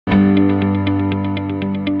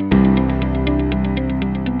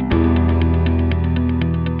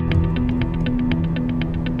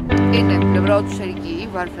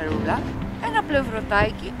βαρφερούλα, ένα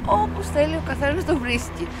πλευρωτάκι, όπως θέλει ο καθένας το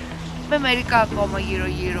βρίσκει. Με μερικά ακόμα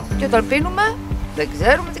γύρω-γύρω. Και όταν πίνουμε, δεν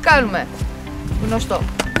ξέρουμε τι κάνουμε. Γνωστό.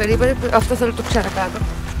 Περίμενε, αυτό θέλω το ξανακάτω.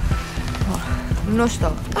 Γνωστό.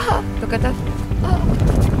 Α, το κατά.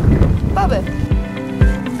 Πάμε.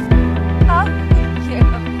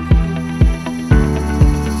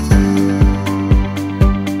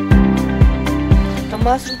 Το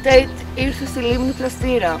Mushroot8 ήρθε στη λίμνη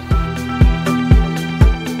Πλαστήρα.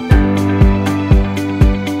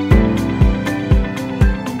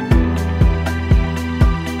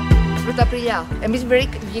 Πρωταπριλιά. Εμείς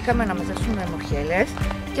βγήκαμε να μαζέψουμε μορχέλες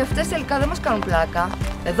και αυτές τελικά δεν μας κάνουν πλάκα.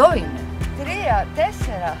 Εδώ είναι. 3,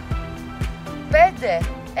 4, 5,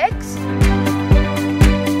 6.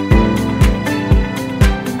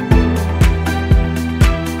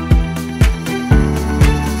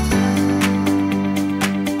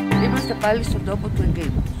 Είμαστε πάλι στον τόπο του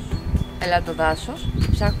εγκλήματος. Έλα το δάσος,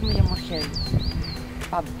 ψάχνουμε για μορχέλες.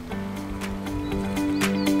 Πάμε.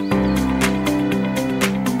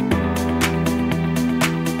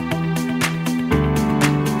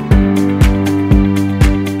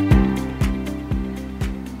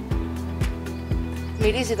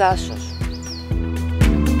 Μυρίζει δάσος.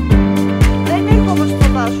 Δεν έρχομαι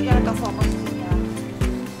στο δάσο για να καθόμαστε.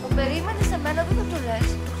 Το περίμενε σε μένα, δεν θα το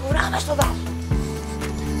λες. Προχωράμε στο δάσο.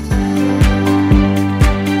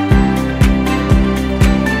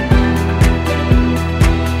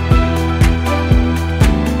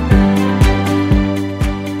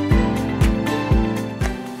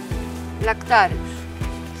 Λακτάριος,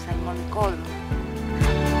 σαλμονικόλου.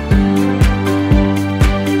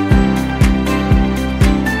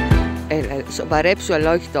 Σοβαρέψου,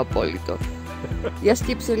 αλλά όχι το απόλυτο. Για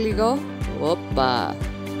σκύψε λίγο. Οπα.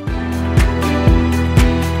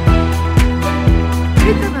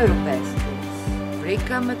 Βρήκαμε ρουπέστες,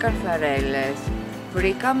 βρήκαμε καρθαρέλες,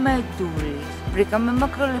 βρήκαμε εντούλες, βρήκαμε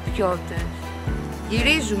μακρολεπιώτες.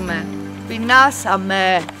 Γυρίζουμε.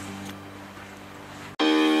 Πεινάσαμε.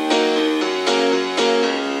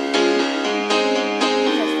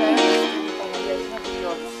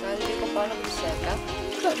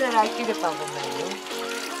 Το νεράκι είναι παγωμένο.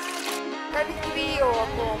 Κάνει κρύο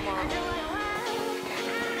ακόμα.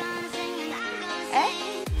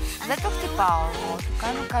 Δεν το χτυπάω εγώ, του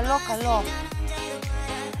κάνω καλό.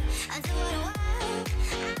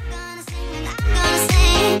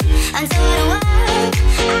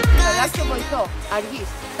 Καλά και βοηθώ, αργείς.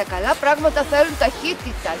 Τα καλά πράγματα θέλουν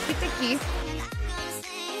ταχύτητα, κοίτα εκεί.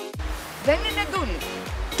 Δεν είναι εντούλη.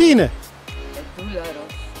 Τι είναι?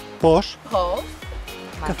 Εντούλαρος. Πώς?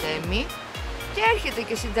 Ματέμι και έρχεται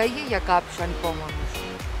και συνταγή για κάποιους ανυπόμονους.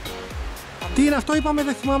 Τι είναι αυτό, είπαμε,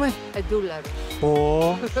 δεν θυμάμαι. Εντούλαρος.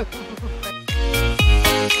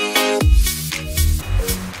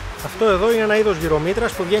 Αυτό εδώ είναι ένα είδος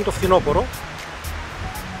γυρομήτρας που βγαίνει το φθινόπωρο,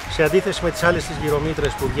 σε αντίθεση με τις άλλες τις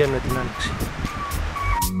γυρομήτρες που βγαίνουν την άνοιξη.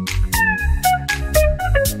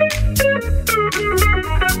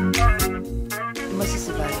 Είμαστε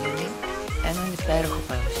στη Βαρύνη, έναν υπέροχο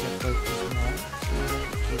παραδοσιακό οικισμό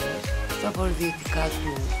στα βορειοδυτικά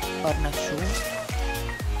του Παρνασσού.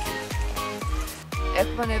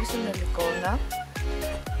 Έχουμε ανέβει στον Ελικώνα.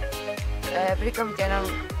 Βρήκαμε και έναν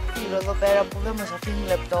φίλο εδώ πέρα που δεν μας αφήνει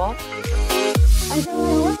λεπτό.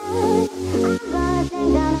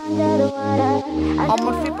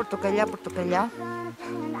 Όμορφη πορτοκαλιά,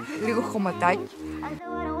 λίγο χωματάκι.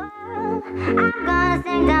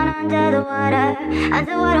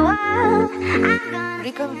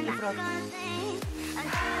 Βρήκαμε πλευρότητα.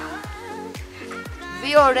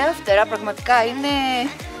 Δύο ωραία φτερά, πραγματικά είναι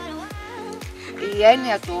η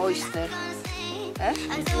έννοια του oyster.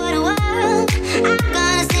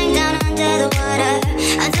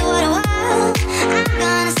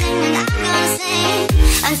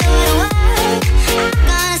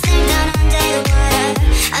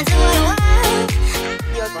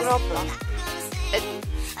 Γεωτρόπλα.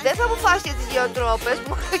 Δεν θα μου φας για τις γεωτρόπες,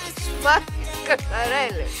 μου είχα και τις φας τις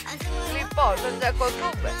καρθαρέλες. Λοιπόν, θα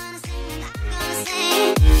τσακωθούμε.